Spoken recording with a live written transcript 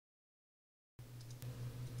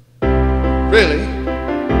Really?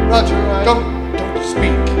 Roger, don't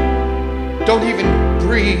speak. Don't even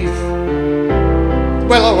breathe.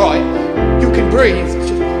 Well, all right, you can breathe.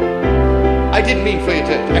 I didn't mean for you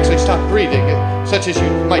to actually stop breathing, such as you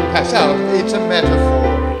might pass out. It's a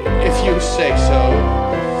metaphor, if you say so.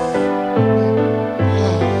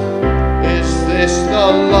 Is this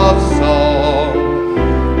the love song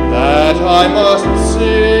that I must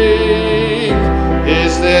sing?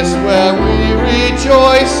 Is this where we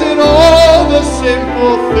rejoice in all the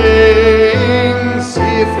simple things?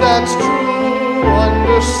 If that's true,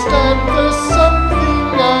 understand there's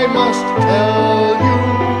something I must tell you.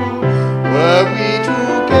 Were we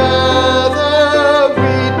together,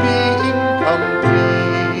 we'd be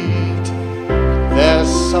incomplete.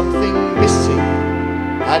 There's something missing,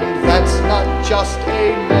 and that's not just a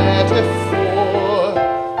metaphor.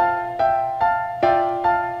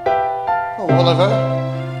 Oh, Oliver,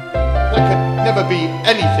 there could never be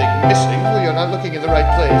anything missing. Well, you're not looking in the right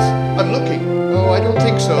place. I'm looking. Oh, I don't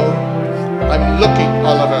think so. I'm looking,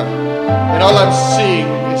 Oliver, and all I'm seeing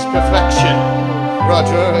is perfection.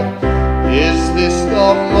 Roger, is this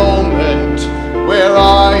the moment where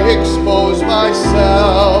I expose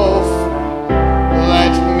myself?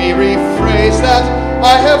 Let me rephrase that.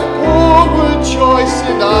 I have poor word choice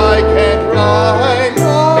and I can't rhyme.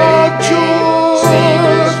 Maybe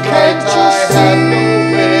seems right I have no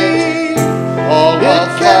wit. All of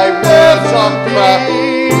my words are crap,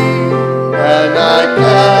 and I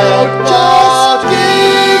can't just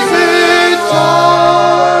give it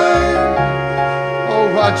time. Oh,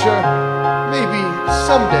 Roger, maybe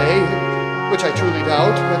someday, which I truly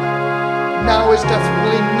doubt, but now is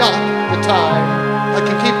definitely not the time. I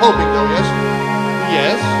can keep hoping though, yes?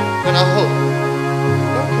 Yes, then I'll hope.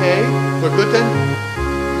 Okay, we're good then?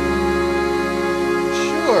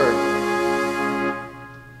 Sure.